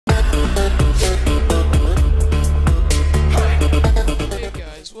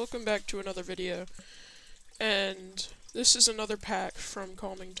welcome back to another video. And this is another pack from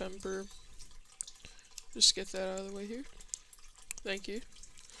Calming Temper. Just get that out of the way here. Thank you.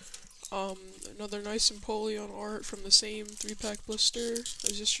 Another nice Empoleon art from the same 3-pack blister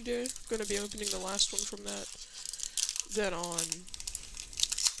as yesterday. I'm gonna be opening the last one from that then on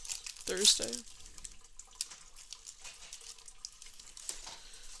Thursday.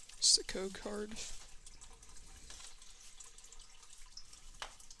 It's the code card.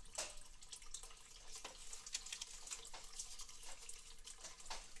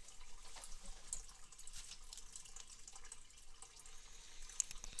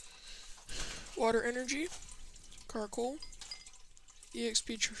 Water Energy, Carcoal,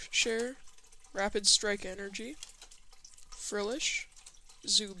 EXP Share, Rapid Strike Energy, Frillish,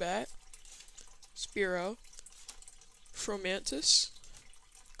 Zubat, Spearow, Fromantis,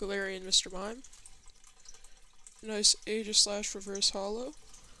 Galarian Mr. Mime, nice Aegislash Reverse Holo,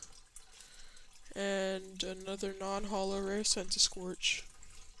 and another non-holo rare Scentiscorch.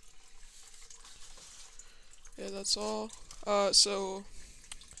 Yeah, that's all. So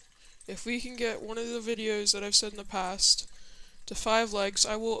if we can get one of the videos that I've said in the past to 5 likes,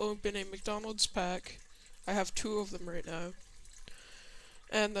 I will open a McDonald's pack. I have 2 of them right now.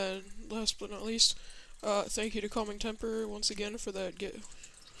 And then, last but not least, thank you to Calming Temper once again for that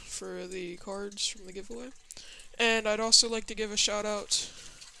for the cards from the giveaway. And I'd also like to give a shout out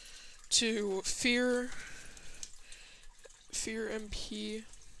to Fear MP.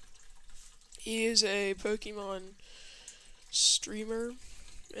 He is a Pokemon streamer,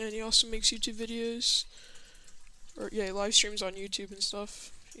 and he also makes YouTube videos, or yeah, live streams on YouTube and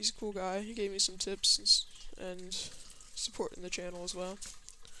stuff. He's a cool guy. He gave me some tips and supporting the channel as well.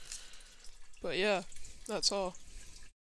 But yeah, that's all.